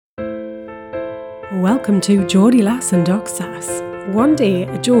Welcome to Geordie Lass and Doc Sass. One day,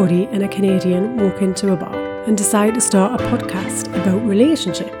 a Geordie and a Canadian walk into a bar and decide to start a podcast about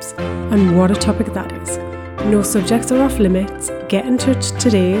relationships, and what a topic that is. No subjects are off limits. Get in touch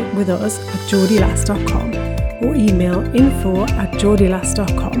today with us at geordielass.com or email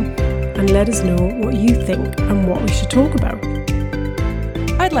info@geordielass.com and let us know what you think and what we should talk about.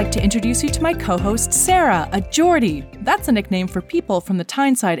 I'd like to introduce you to my co-host Sarah, a Geordie. That's a nickname for people from the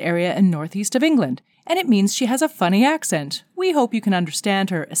Tyneside area in northeast of England, and it means she has a funny accent. We hope you can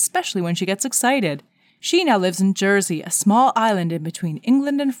understand her, especially when she gets excited. She now lives in Jersey, a small island in between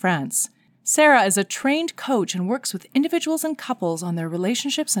England and France. Sarah is a trained coach and works with individuals and couples on their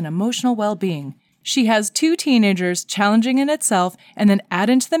relationships and emotional well-being. She has 2 teenagers, challenging in itself, and then add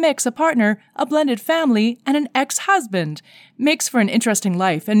into the mix a partner, a blended family, and an ex-husband. Makes for an interesting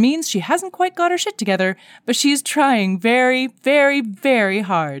life and means she hasn't quite got her shit together, but she's trying very, very, very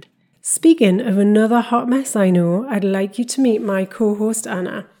hard. Speaking of another hot mess I know, I'd like you to meet my co-host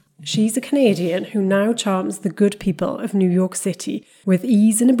Anna. She's a Canadian who now charms the good people of New York City with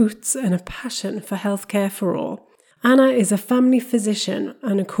ease in her boots and a passion for healthcare for all. Anna is a family physician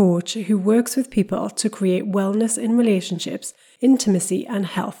and a coach who works with people to create wellness in relationships, intimacy and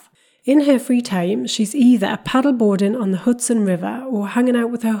health. In her free time, she's either paddleboarding on the Hudson River or hanging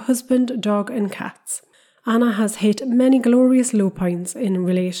out with her husband, dog and cats. Anna has hit many glorious low points in a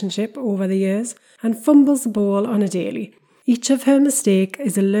relationship over the years and fumbles the ball on a daily. Each of her mistakes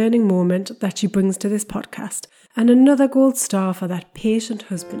is a learning moment that she brings to this podcast and another gold star for that patient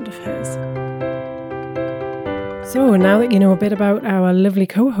husband of hers. So now that you know a bit about our lovely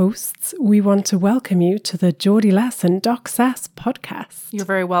co-hosts, we want to welcome you to the Geordie Lass and Doc Sass podcast. You're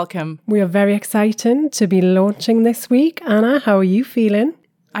very welcome. We are very excited to be launching this week. Anna, how are you feeling?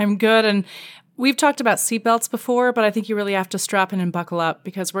 I'm good, and we've talked about seatbelts before, but I think you really have to strap in and buckle up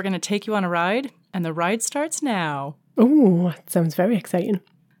because we're going to take you on a ride, and the ride starts now. Oh, that sounds very exciting.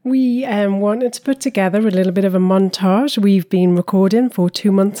 We wanted to put together a little bit of a montage. We've been recording for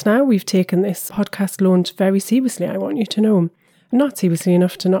 2 months now. We've taken this podcast launch very seriously, I want you to know. Not seriously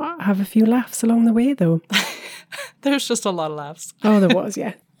enough to not have a few laughs along the way, though. There's just a lot of laughs. Oh, there was,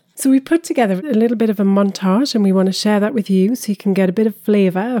 yeah. So we put together a little bit of a montage and we want to share that with you so you can get a bit of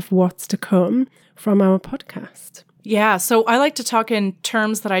flavour of what's to come from our podcast. Yeah, so I like to talk in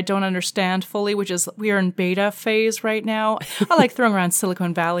terms that I don't understand fully, which is we are in beta phase right now. I like throwing around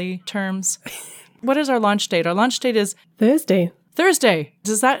Silicon Valley terms. What is our launch date? Our launch date is Thursday.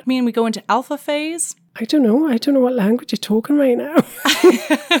 Does that mean we go into alpha phase? I don't know what language you're talking right now.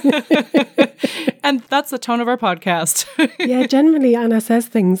 And that's the tone of our podcast. Yeah, generally Anna says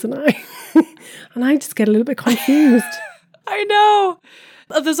things and I just get a little bit confused. I know.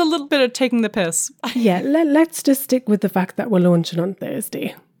 There's a little bit of taking the piss. Yeah, let's just stick with the fact that we're launching on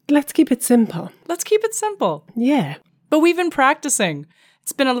Thursday. Let's keep it simple. Yeah. But we've been practicing.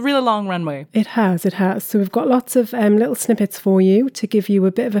 It's been a really long runway. It has. So we've got lots of little snippets for you to give you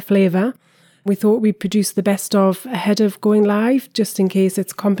a bit of a flavour. We thought we'd produce the best of ahead of going live, just in case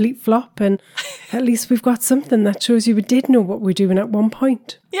it's a complete flop. And at least we've got something that shows you we did know what we're doing at one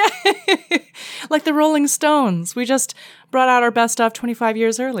point. Yeah. Like the Rolling Stones. We just brought out our best of 25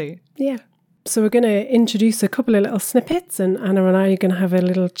 years early. Yeah. So we're going to introduce a couple of little snippets and Anna and I are going to have a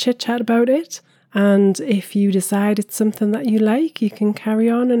little chit chat about it. And if you decide it's something that you like, you can carry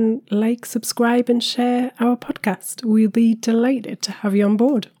on and like, subscribe and share our podcast. We'll be delighted to have you on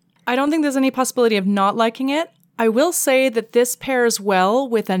board. I don't think there's any possibility of not liking it. I will say that this pairs well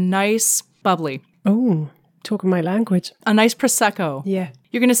with a nice bubbly. Oh, talking my language. A nice Prosecco. Yeah.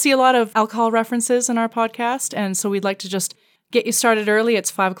 You're going to see a lot of alcohol references in our podcast, and so we'd like to just get you started early. It's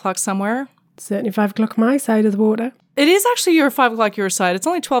 5 o'clock somewhere. Certainly 5 o'clock my side of the water. It is actually your 5 o'clock your side. It's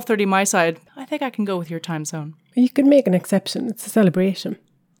only 12:30 my side. I think I can go with your time zone. You can make an exception. It's a celebration.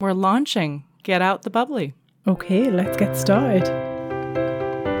 We're launching. Get out the bubbly. Okay, let's get started.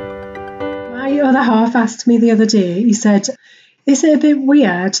 My other half asked me the other day, he said, is it a bit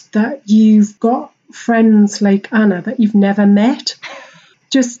weird that you've got friends like Anna that you've never met?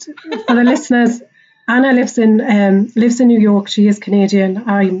 Just for the listeners, Anna lives in New York. She is Canadian.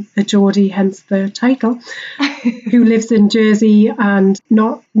 I'm a Geordie, hence the title, who lives in Jersey and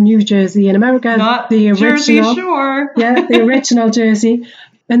not New Jersey in America. Not the original, Jersey Shore. Yeah, the original Jersey.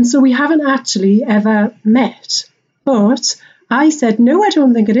 And so we haven't actually ever met. But I said, no, I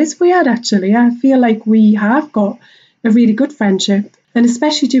don't think it is weird, actually. I feel like we have got a really good friendship. And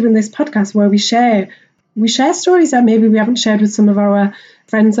especially doing this podcast where we share stories that maybe we haven't shared with some of our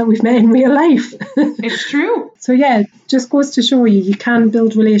friends that we've met in real life. It's true. So yeah, just goes to show you can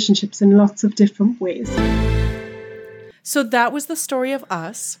build relationships in lots of different ways. So that was the story of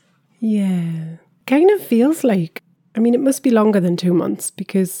us. Yeah. Kind of feels like, I mean, it must be longer than 2 months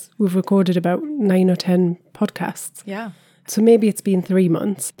because we've recorded about 9 or 10 podcasts. Yeah. So maybe it's been 3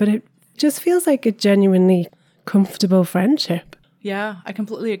 months, but it just feels like a genuinely comfortable friendship. Yeah, I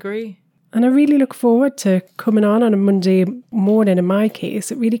completely agree. And I really look forward to coming on a Monday morning in my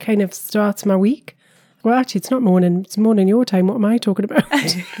case. It really kind of starts my week. Well, actually, it's not morning. It's morning your time. What am I talking about?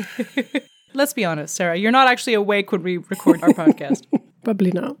 Let's be honest, Sarah. You're not actually awake when we record our podcast.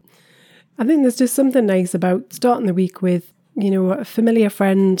 Probably not. I think there's just something nice about starting the week with, a familiar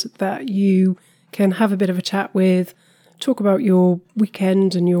friend that you can have a bit of a chat with, talk about your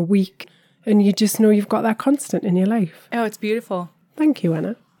weekend and your week, and you just know you've got that constant in your life. Oh, it's beautiful. Thank you,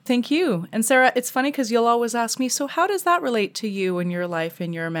 Anna. Thank you. And Sarah, it's funny because you'll always ask me, so how does that relate to you and your life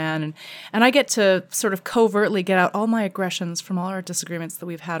and your man? And I get to sort of covertly get out all my aggressions from all our disagreements that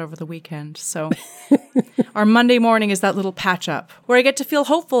we've had over the weekend. So our Monday morning is that little patch up where I get to feel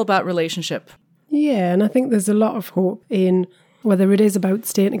hopeful about relationship. Yeah, and I think there's a lot of hope in whether it is about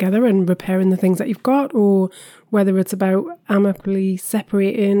staying together and repairing the things that you've got, or whether it's about amicably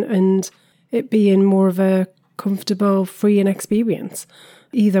separating and it being more of a comfortable, freeing experience.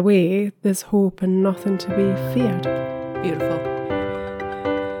 Either way, there's hope and nothing to be feared. Beautiful.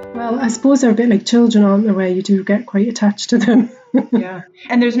 Well, I suppose they're a bit like children, aren't they, where you do get quite attached to them. Yeah.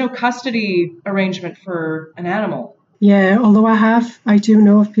 And there's no custody arrangement for an animal. Yeah, although I do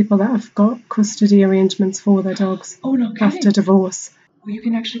know of people that have got custody arrangements for their dogs. Oh, no kidding. After divorce. Well, you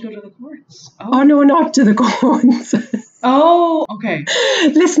can actually go to the courts. Oh no, not to the courts. Oh, okay.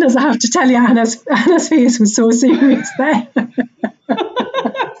 Listeners, I have to tell you, Anna's face was so serious there.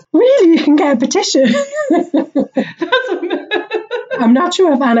 Really, you can get a petition. I'm not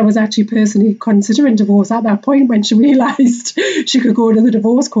sure if Anna was actually personally considering divorce at that point when she realised she could go to the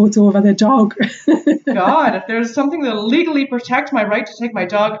divorce courts over the dog. God, if there's something that'll legally protect my right to take my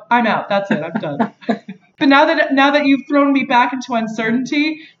dog, I'm out. That's it. I'm done. But now that you've thrown me back into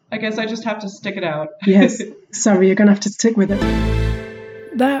uncertainty, I guess I just have to stick it out. Yes. Sorry, you're going to have to stick with it.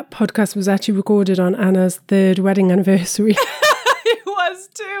 That podcast was actually recorded on Anna's 3rd wedding anniversary. It was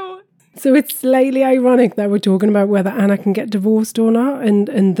too. So it's slightly ironic that we're talking about whether Anna can get divorced or not,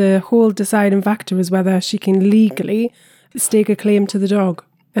 and the whole deciding factor is whether she can legally stake a claim to the dog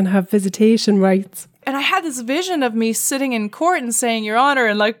and have visitation rights. And I had this vision of me sitting in court and saying, Your Honor,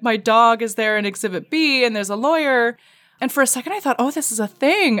 and like my dog is there in Exhibit B and there's a lawyer. And for a second I thought, oh, this is a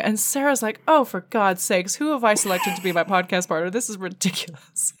thing. And Sarah's like, oh, for God's sakes, who have I selected to be my podcast partner? This is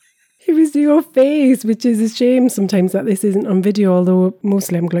ridiculous. It was your face, which is a shame sometimes that this isn't on video, although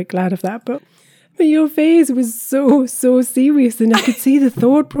mostly I'm quite glad of that. But your face was so serious, and I could see the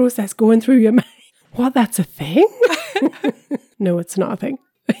thought process going through your mind. What, that's a thing? No, it's not a thing.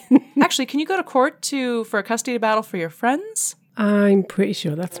 Actually, can you go to court for a custody battle for your friends? I'm pretty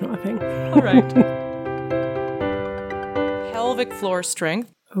sure that's not a thing. All right. Pelvic floor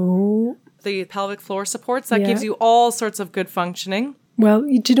strength. Oh. The pelvic floor supports, that gives you all sorts of good functioning. Well,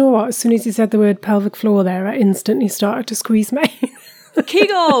 do you know what? As soon as you said the word pelvic floor there, I instantly started to squeeze mine.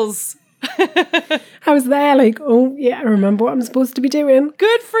 Kegels! I was there like, oh, yeah, I remember what I'm supposed to be doing.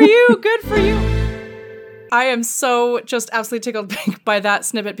 Good for you! Good for you! I am so just absolutely tickled pink by that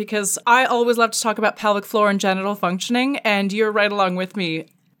snippet because I always love to talk about pelvic floor and genital functioning, and you're right along with me.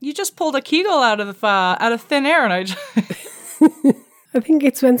 You just pulled a Kegel out of thin air, and I just... I think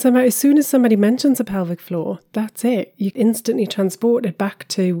it's when as soon as somebody mentions a pelvic floor, that's it. You instantly transported back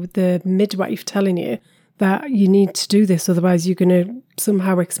to the midwife telling you that you need to do this, otherwise you're going to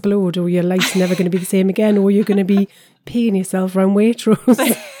somehow explode, or your life's never going to be the same again, or you're going to be peeing yourself around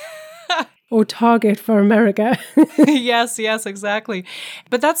Waitrose. Or Target for America. Yes, exactly.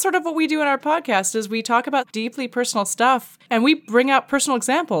 But that's sort of what we do in our podcast, is we talk about deeply personal stuff and we bring out personal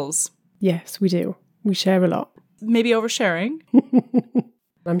examples. Yes, we do. We share a lot. Maybe oversharing.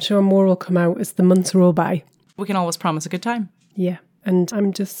 I'm sure more will come out as the months roll by. We can always promise a good time. Yeah, and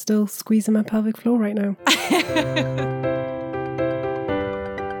I'm just still squeezing my pelvic floor right now.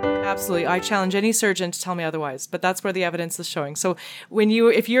 Absolutely. I challenge any surgeon to tell me otherwise, but that's where the evidence is showing. So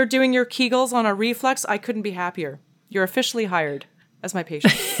if you're doing your Kegels on a reflex, I couldn't be happier. You're officially hired as my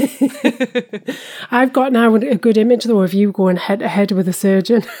patient. I've got now a good image, though, of you going head to head with a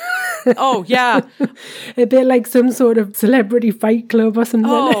surgeon. Oh, yeah. A bit like some sort of celebrity fight club or something.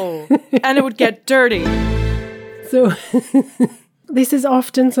 Oh, and it would get dirty. So this is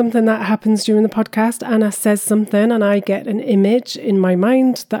often something that happens during the podcast. Anna says something and I get an image in my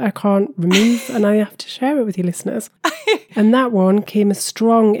mind that I can't remove and I have to share it with you listeners. And that one came a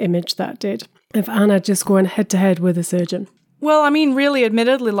strong image that did, of Anna just going head to head with a surgeon. Well, I mean, really,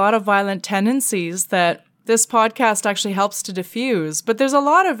 admittedly, a lot of violent tendencies that this podcast actually helps to diffuse. But there's a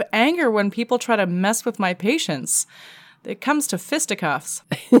lot of anger when people try to mess with my patience. It comes to fisticuffs.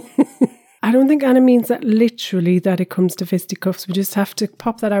 I don't think Anna means that literally, that it comes to fisticuffs. We just have to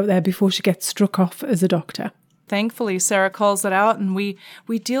pop that out there before she gets struck off as a doctor. Thankfully, Sarah calls it out, and we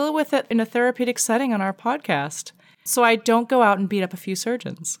deal with it in a therapeutic setting on our podcast. So I don't go out and beat up a few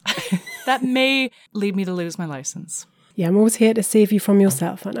surgeons. That may lead me to lose my license. Yeah, I'm always here to save you from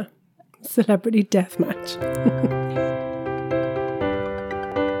yourself, Anna. Celebrity deathmatch.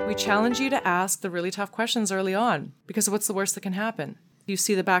 We challenge you to ask the really tough questions early on, because what's the worst that can happen? You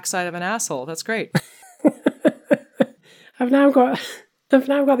see the backside of an asshole. That's great. I've now got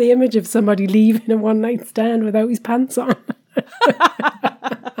the image of somebody leaving a one-night stand without his pants on.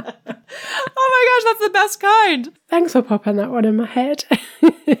 Oh my gosh, that's the best kind. Thanks for popping that one in my head.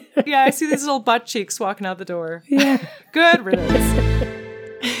 Yeah, I see these little butt cheeks walking out the door. Yeah. Good riddance.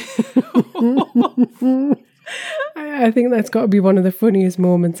 I think that's got to be one of the funniest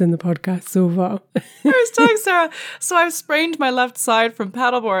moments in the podcast so far. I was telling Sarah, so I've sprained my left side from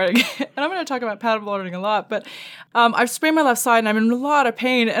paddleboarding, and I'm going to talk about paddleboarding a lot, but I've sprained my left side and I'm in a lot of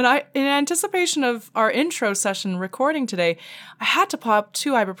pain, and in anticipation of our intro session recording today, I had to pop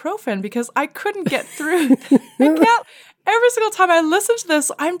 2 ibuprofen because I couldn't get through. Every single time I listen to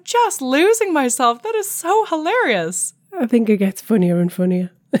this, I'm just losing myself. That is so hilarious. I think it gets funnier and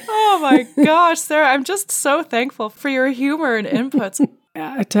funnier. Oh my gosh, Sarah, I'm just so thankful for your humor and inputs.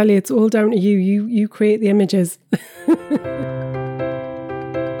 I tell you, it's all down to you. You create the images.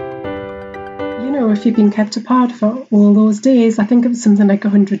 If you've been kept apart for all those days, I think it was something like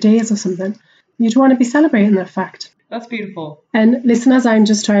 100 days or something, you'd want to be celebrating that fact. That's beautiful. And listeners, I'm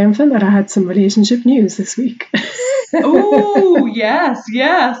just triumphant that I had some relationship news this week. Oh, yes,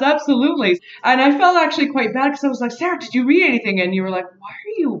 absolutely. And I felt actually quite bad because I was like, Sarah, did you read anything? And you were like, why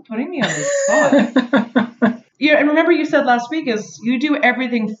are you putting me on the spot? Yeah, and remember you said last week is you do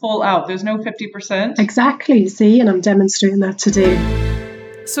everything full out. There's no 50%. Exactly, see, and I'm demonstrating that today.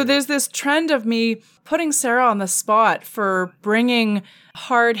 So there's this trend of me putting Sarah on the spot for bringing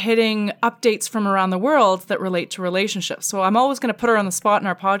hard-hitting updates from around the world that relate to relationships. So I'm always going to put her on the spot in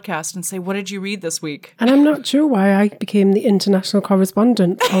our podcast and say, what did you read this week? And I'm not sure why I became the international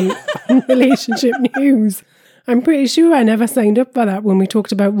correspondent on relationship news. I'm pretty sure I never signed up for that when we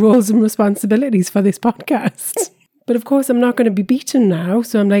talked about roles and responsibilities for this podcast. But of course, I'm not going to be beaten now.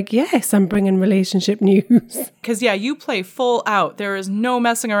 So I'm like, yes, I'm bringing relationship news. Because, yeah, you play full out. There is no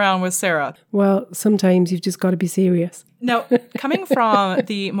messing around with Sarah. Well, sometimes you've just got to be serious. Now, coming from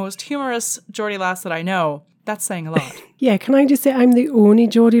the most humorous Geordie lass that I know, that's saying a lot. Yeah, can I just say I'm the only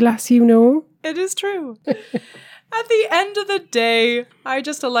Geordie lass you know? It is true. At the end of the day, I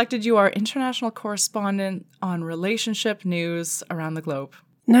just elected you our international correspondent on relationship news around the globe.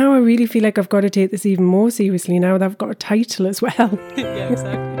 Now I really feel like I've got to take this even more seriously now that I've got a title as well. Yeah,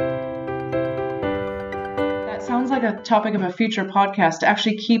 exactly. That sounds like a topic of a future podcast, to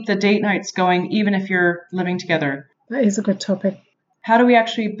actually keep the date nights going even if you're living together. That is a good topic. How do we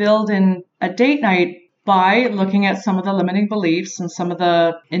actually build in a date night? By looking at some of the limiting beliefs and some of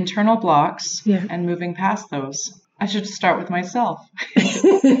the internal blocks and moving past those. I should start with myself.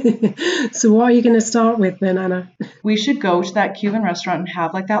 So what are you going to start with then, Anna? We should go to that Cuban restaurant and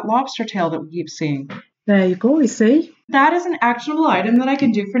have like that lobster tail that we keep seeing. There you go, you see. That is an actionable item that I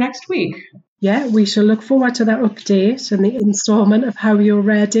can do for next week. Yeah, we shall look forward to that update and the installment of how your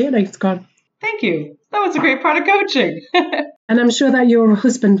rare date night's gone. Thank you. That was a great part of coaching. And I'm sure that your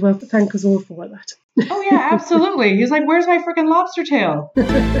husband will thank us all for that. Oh yeah, absolutely. He's like, where's my freaking lobster tail?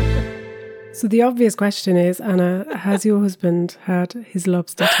 So the obvious question is, Anna, has your husband had his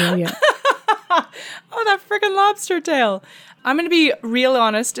lobster tail yet? Oh, that freaking lobster tail. I'm going to be real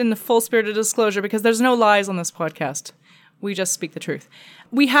honest in the full spirit of disclosure because there's no lies on this podcast. We just speak the truth.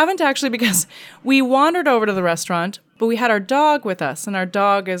 We haven't actually, because we wandered over to the restaurant, but we had our dog with us, and our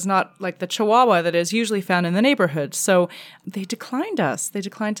dog is not like the Chihuahua that is usually found in the neighborhood. So they declined us. They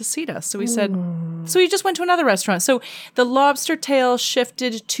declined to seat us. So we said, so we just went to another restaurant. So the lobster tail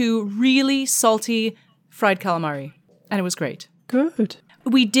shifted to really salty fried calamari, and it was great. Good.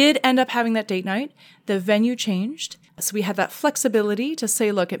 We did end up having that date night. The venue changed. So we had that flexibility to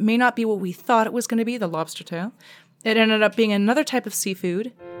say, look, it may not be what we thought it was going to be, the lobster tail. It ended up being another type of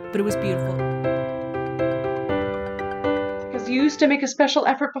seafood, but it was beautiful. Because you used to make a special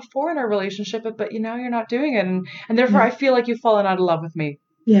effort before in our relationship, but now you're not doing it. And therefore, I feel like you've fallen out of love with me.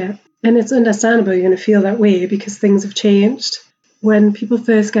 Yeah, and it's understandable you're going to feel that way because things have changed. When people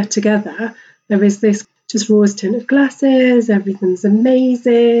first get together, there is this just rose-tinted glasses, everything's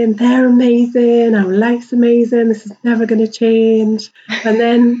amazing, they're amazing, our life's amazing, this is never going to change. And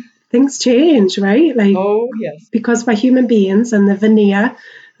then things change, right? Like, Oh, yes. because we're human beings and the veneer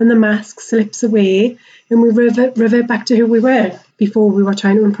and the mask slips away and we revert back to who we were before we were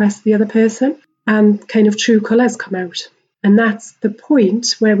trying to impress the other person, and kind of true colours come out. And that's the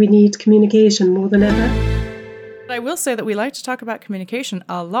point where we need communication more than ever. I will say that we like to talk about communication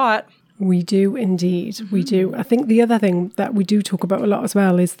a lot. We do indeed. We do. I think the other thing that we do talk about a lot as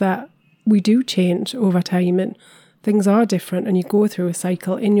well is that we do change over time and things are different, and you go through a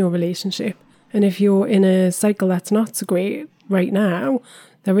cycle in your relationship. And if you're in a cycle that's not so great right now,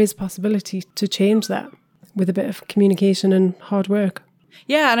 there is possibility to change that with a bit of communication and hard work.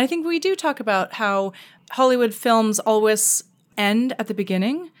 Yeah, and I think we do talk about how Hollywood films always end at the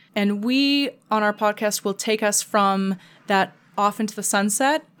beginning, and we on our podcast will take us from that off into the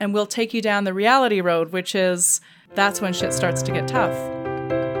sunset, and we'll take you down the reality road, which is that's when shit starts to get tough.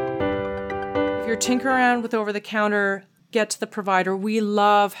 If you're tinkering around with over-the-counter, get to the provider. We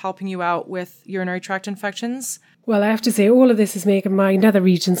love helping you out with urinary tract infections. Well, I have to say, all of this is making my nether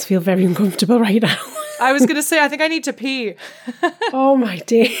regions feel very uncomfortable right now. I was going to say, I think I need to pee. Oh my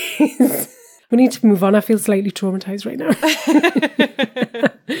days. We need to move on. I feel slightly traumatized right now.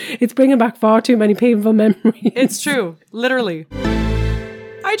 It's bringing back far too many painful memories. It's true. Literally.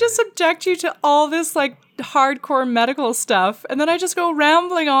 I just subject you to all this like hardcore medical stuff, and then I just go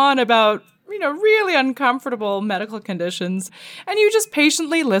rambling on about, really uncomfortable medical conditions, and you just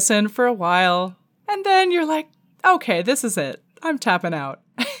patiently listen for a while, and then you're like, okay, this is it. I'm tapping out.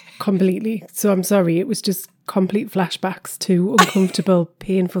 Completely. So I'm sorry. It was just complete flashbacks to uncomfortable,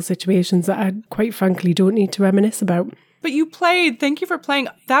 painful situations that I quite frankly don't need to reminisce about. But you played. Thank you for playing.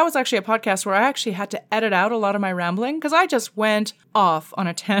 That was actually a podcast where I actually had to edit out a lot of my rambling because I just went off on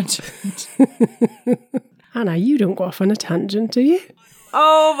a tangent. Anna, you don't go off on a tangent, do you?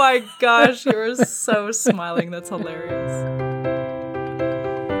 Oh my gosh, you're so smiling. That's hilarious.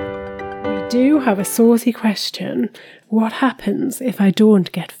 We do have a saucy question. What happens if I don't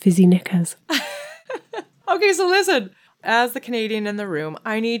get fizzy knickers? Okay, so listen. As the Canadian in the room,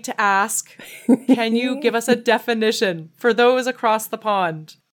 I need to ask, can you give us a definition for those across the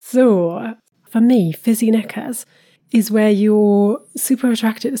pond? So, for me, fizzy knickers is where you're super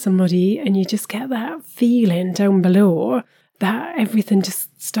attracted to somebody and you just get that feeling down below that everything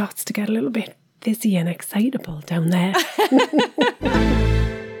just starts to get a little bit fizzy and excitable down there.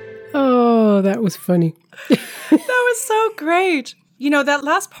 Oh, that was funny. That was so great. That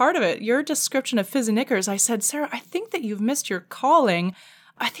last part of it, your description of fizzy knickers, I said, Sarah, I think that you've missed your calling.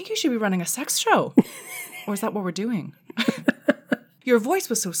 I think you should be running a sex show. Or is that what we're doing? Your voice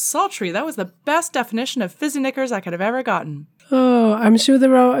was so sultry. That was the best definition of fizzy knickers I could have ever gotten. Oh, I'm sure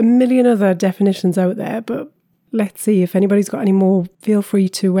there are a million other definitions out there, but let's see. If anybody's got any more, feel free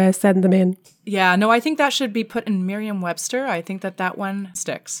to send them in. Yeah, no, I think that should be put in Merriam-Webster. I think that one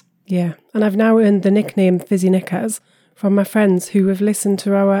sticks. Yeah, and I've now earned the nickname Fizzy Knickers from my friends who have listened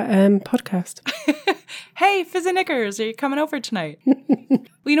to our podcast. Hey, Fizzy Knickers, are you coming over tonight?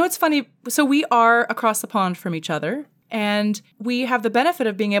 Well, it's funny. So we are across the pond from each other, and we have the benefit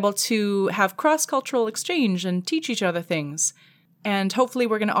of being able to have cross-cultural exchange and teach each other things. And hopefully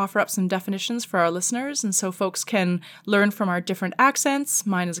we're going to offer up some definitions for our listeners, and so folks can learn from our different accents.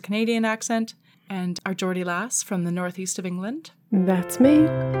 Mine is a Canadian accent, and our Geordie lass from the northeast of England. That's me.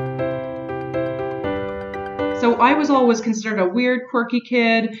 So I was always considered a weird, quirky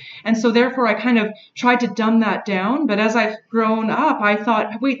kid, and so therefore I kind of tried to dumb that down. But as I've grown up, I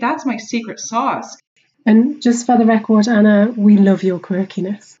thought, wait, that's my secret sauce. And just for the record, Anna, we love your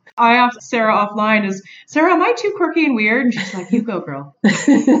quirkiness. I asked Sarah offline, Sarah, am I too quirky and weird? And she's like, you go, girl.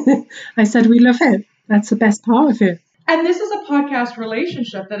 I said, we love it. That's the best part of it. And this is a podcast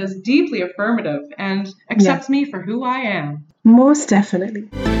relationship that is deeply affirmative and accepts me for who I am. Most definitely.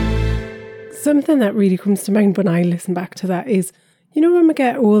 Something that really comes to mind when I listen back to that is, when we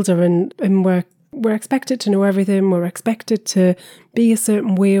get older and we're expected to know everything, we're expected to be a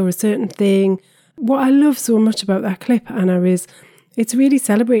certain way or a certain thing. What I love so much about that clip, Anna, is it's really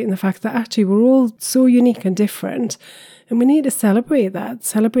celebrating the fact that actually we're all so unique and different, and we need to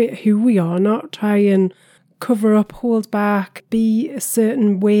celebrate who we are, not try and cover up, hold back, be a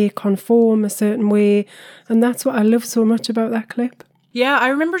certain way, conform a certain way. And that's what I love so much about that clip. Yeah, I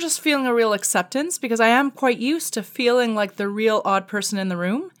remember just feeling a real acceptance because I am quite used to feeling like the real odd person in the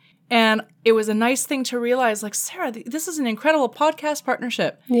room. And it was a nice thing to realize, like, Sarah, this is an incredible podcast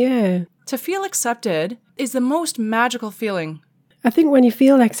partnership. Yeah. To feel accepted is the most magical feeling. I think when you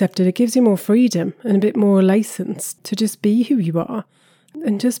feel accepted, it gives you more freedom and a bit more license to just be who you are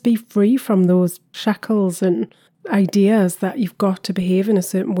and just be free from those shackles and ideas that you've got to behave in a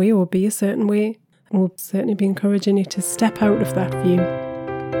certain way or be a certain way. We'll certainly be encouraging you to step out of that view.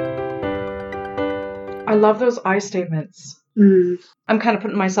 I love those I statements. I'm kind of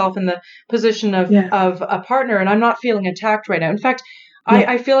putting myself in the position of a partner, and I'm not feeling attacked right now. In fact,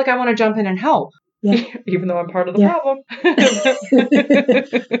 I feel like I want to jump in and help, even though I'm part of the problem.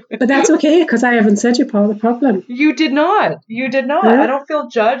 But that's okay, because I haven't said you're part of the problem. You did not. I don't feel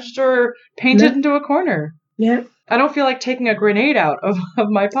judged or painted into a corner. Yeah. I don't feel like taking a grenade out of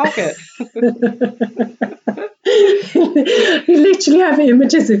my pocket. You literally have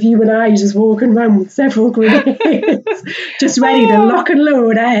images of you and I just walking around with several grenades, just ready to lock and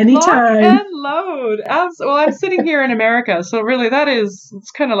load at any time. Lock and load. Well, I'm sitting here in America, so really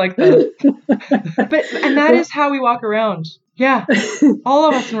it's kind of like that. And that is how we walk around. Yeah. All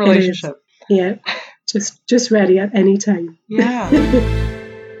of us in relationship. Yeah. Just ready at any time. Yeah.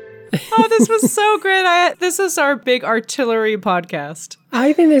 Oh, this was so great. This is our big artillery podcast.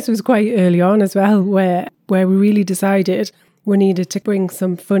 I think this was quite early on as well, where we really decided we needed to bring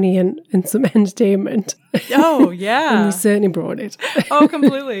some funny and some entertainment. Oh, yeah. And we certainly brought it. Oh,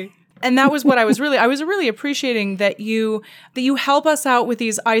 completely. And that was what I was really appreciating, that you help us out with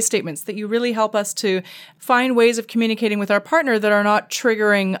these I statements, that you really help us to find ways of communicating with our partner that are not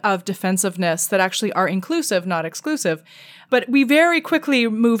triggering of defensiveness, that actually are inclusive, not exclusive. But we very quickly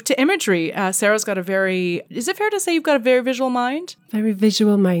moved to imagery. Sarah's got is it fair to say you've got a very visual mind? Very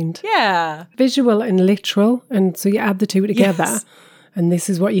visual mind. Yeah. Visual and literal. And so you add the two together and this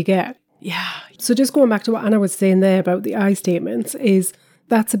is what you get. Yeah. So just going back to what Anna was saying there about the I statements, is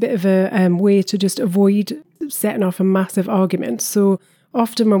that's a bit of a way to just avoid setting off a massive argument. So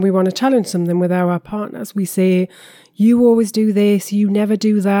often when we want to challenge something with our partners, we say, you always do this, you never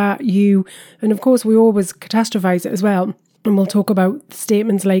do that, and of course we always catastrophize it as well. And we'll talk about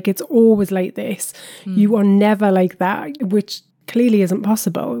statements like, it's always like this, you are never like that, which clearly isn't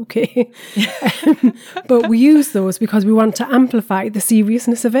possible, okay? But we use those because we want to amplify the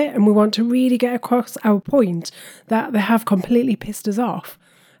seriousness of it, and we want to really get across our point that they have completely pissed us off.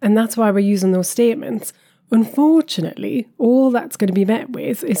 And that's why we're using those statements. Unfortunately, all that's going to be met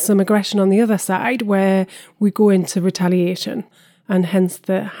with is some aggression on the other side, where we go into retaliation, and hence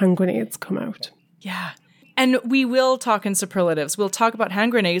the hand grenades come out. Yeah. And we will talk in superlatives. We'll talk about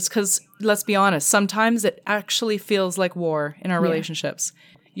hand grenades because, let's be honest, sometimes it actually feels like war in our relationships.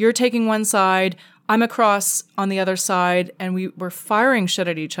 You're taking one side, I'm across on the other side, and we're firing shit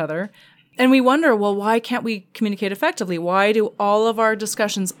at each other. And we wonder, well, why can't we communicate effectively? Why do all of our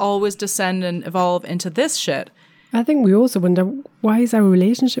discussions always descend and evolve into this shit? I think we also wonder, why is our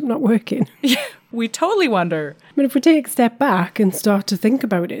relationship not working? Yeah, we totally wonder. I mean, if we take a step back and start to think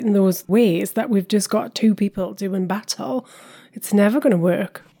about it in those ways that we've just got two people doing battle, it's never going to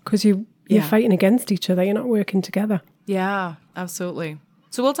work, because you're fighting against each other. You're not working together. Yeah, absolutely.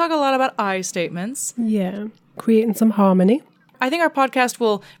 So we'll talk a lot about I statements. Yeah, creating some harmony. I think our podcast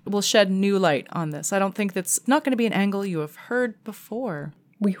will shed new light on this. I don't think that's not going to be an angle you have heard before.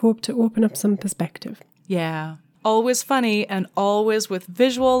 We hope to open up some perspective. Yeah. Always funny and always with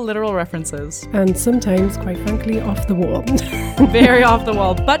visual, literal references. And sometimes, quite frankly, off the wall. Very off the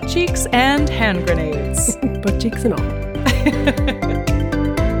wall. Butt cheeks and hand grenades. Butt cheeks and all.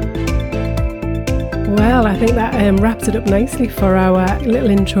 Well, I think that wraps it up nicely for our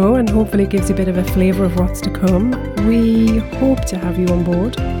little intro, and hopefully gives you a bit of a flavour of what's to come. We hope to have you on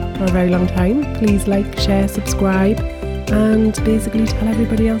board for a very long time. Please like, share, subscribe, and basically tell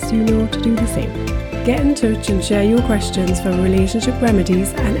everybody else you know to do the same. Get in touch and share your questions for relationship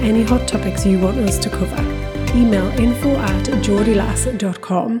remedies and any hot topics you want us to cover. Email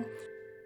info@geordielass.com,